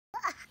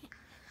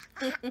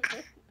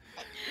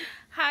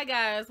Hi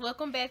guys,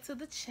 welcome back to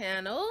the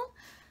channel.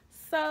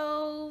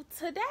 So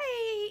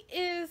today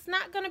is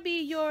not gonna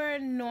be your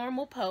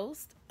normal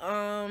post.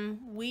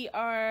 We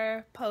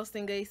are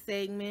posting a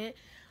segment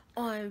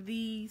on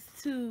these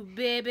two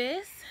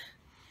babies,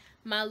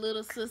 my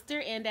little sister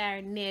and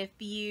our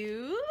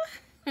nephew.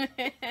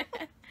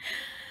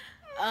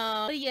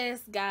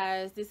 Yes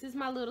guys, this is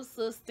my little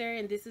sister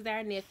and this is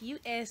our nephew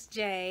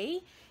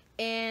SJ,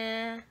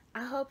 and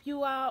I hope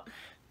you all,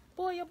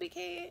 boy, your big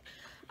head,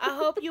 I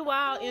hope you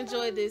all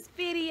enjoy this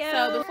video.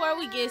 So before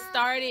we get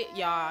started,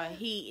 y'all,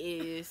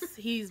 he's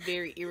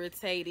very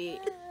irritated.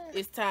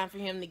 It's time for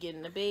him to get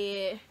in the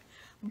bed.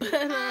 But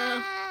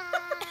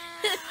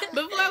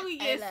before we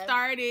get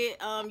started,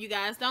 you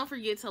guys, don't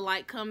forget to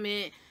like,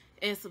 comment,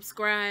 and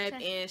subscribe,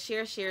 and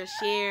share.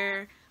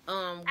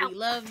 We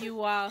love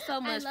you all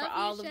so much for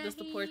all of the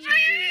support you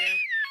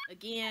give.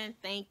 Again,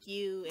 thank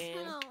you,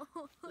 and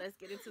let's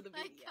get into the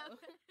video.